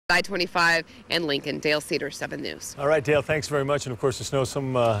I-25 and Lincoln. Dale Cedar, 7 News. All right, Dale, thanks very much. And of course, the snow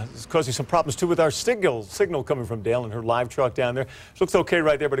is causing some problems too with our signal coming from Dale and her live truck down there. It looks okay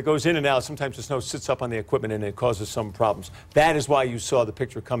right there, but it goes in and out. Sometimes the snow sits up on the equipment and it causes some problems. That is why you saw the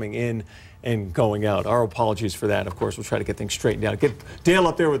picture coming in and going out. Our apologies for that. Of course, we'll try to get things straightened out. Get Dale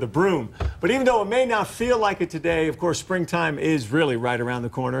up there with a broom. But even though it may not feel like it today, of course, springtime is really right around the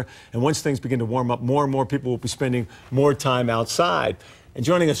corner. And once things begin to warm up, more and more people will be spending more time outside. And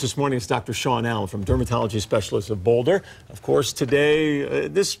joining us this morning is Dr. Shawn Allen from Dermatology Specialists of Boulder. Of course, today,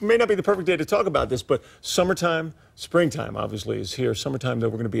 this may not be the perfect day to talk about this, but summertime, springtime obviously is here. Summertime, though,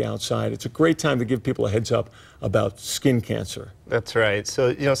 we're going to be outside. It's a great time to give people a heads up about skin cancer. That's right.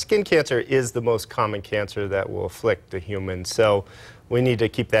 So, skin cancer is the most common cancer that will afflict a human. So we need to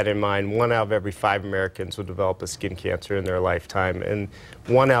keep that in mind. 1 out of every 5 Americans will develop a skin cancer in their lifetime, and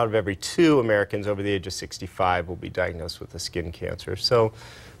 1 out of every 2 Americans over the age of 65 will be diagnosed with a skin cancer. So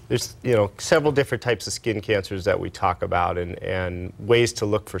there's several different types of skin cancers that we talk about, and ways to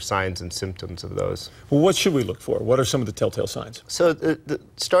look for signs and symptoms of those. Well, what should we look for? What are some of the telltale signs? So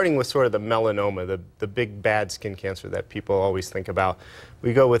starting with sort of the melanoma, the big bad skin cancer that people always think about,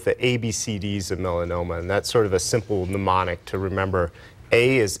 we go with the ABCDs of melanoma, and that's sort of a simple mnemonic to remember.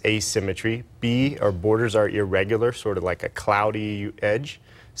 A is asymmetry, B, our borders are irregular, sort of like a cloudy edge.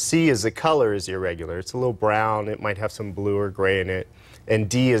 C is the color is irregular. It's a little brown, it might have some blue or gray in it. And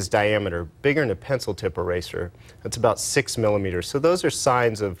D is diameter, bigger than a pencil tip eraser. That's about 6 millimeters. So those are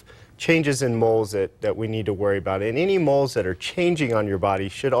signs of changes in moles that we need to worry about. And any moles that are changing on your body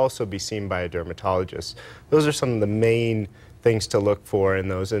should also be seen by a dermatologist. Those are some of the main things to look for in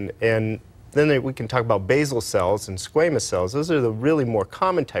those. And then we can talk about basal cells and squamous cells. Those are the really more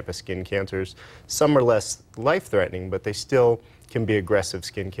common type of skin cancers. Some are less life-threatening, but they still can be aggressive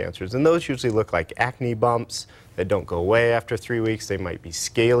skin cancers. And those usually look like acne bumps that don't go away after 3 weeks. They might be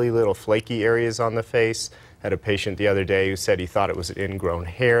scaly, little flaky areas on the face. I had a patient the other day who said he thought it was ingrown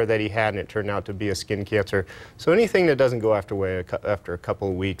hair that he had, and it turned out to be a skin cancer. So anything that doesn't go after a couple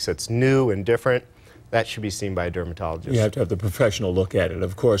of weeks that's new and different, that should be seen by a dermatologist. You have to have the professional look at it,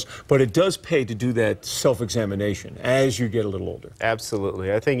 of course. But it does pay to do that self-examination as you get a little older.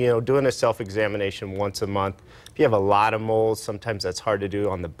 Absolutely. I think, doing a self-examination once a month, if you have a lot of moles, sometimes that's hard to do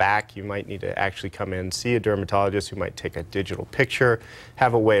on the back. You might need to actually come in and see a dermatologist who might take a digital picture,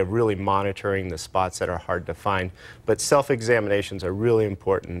 have a way of really monitoring the spots that are hard to find. But self-examinations are really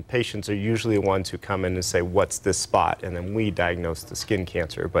important. Patients are usually the ones who come in and say, what's this spot? And then we diagnose the skin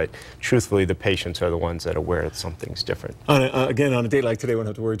cancer. But truthfully, the patients are the ones that are aware that something's different. Again, on a day like today, we don't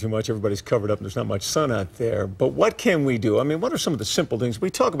have to worry too much. Everybody's covered up and there's not much sun out there. But what can we do? I mean, what are some of the simple things? We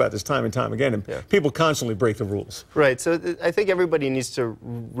talk about this time and time again, and people constantly break the rules. Right. So I think everybody needs to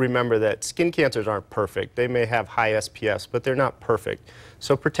remember that skin cancers aren't perfect. They may have high SPFs, but they're not perfect.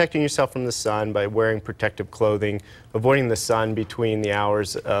 So protecting yourself from the sun by wearing protective clothing, avoiding the sun between the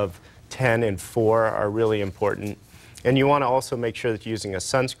hours of 10 and 4 are really important. And you want to also make sure that you're using a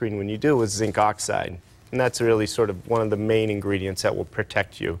sunscreen when you do with zinc oxide. And that's really sort of one of the main ingredients that will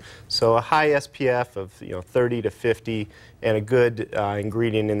protect you. So a high SPF of 30 to 50 and a good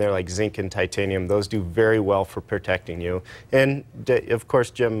ingredient in there like zinc and titanium, those do very well for protecting you. And of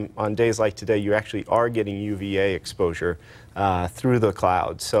course, Jim, on days like today, you actually are getting UVA exposure through the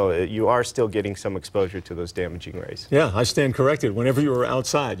clouds. So you are still getting some exposure to those damaging rays. Yeah, I stand corrected. Whenever you are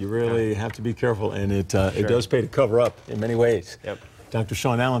outside, you really have to be careful, and it does pay to cover up in many ways. Yep. Dr.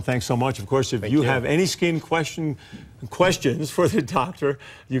 Shawn Allen, thanks so much. Of course, if you have any skin questions for the doctor,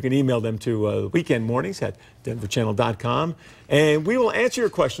 you can email them to weekend mornings at denverchannel.com, and we will answer your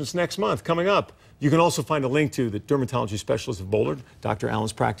questions next month coming up. You can also find a link to the Dermatology Specialists of Boulder, Dr.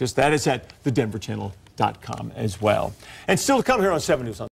 Allen's practice. That is at thedenverchannel.com as well. And still to come here on 7 News.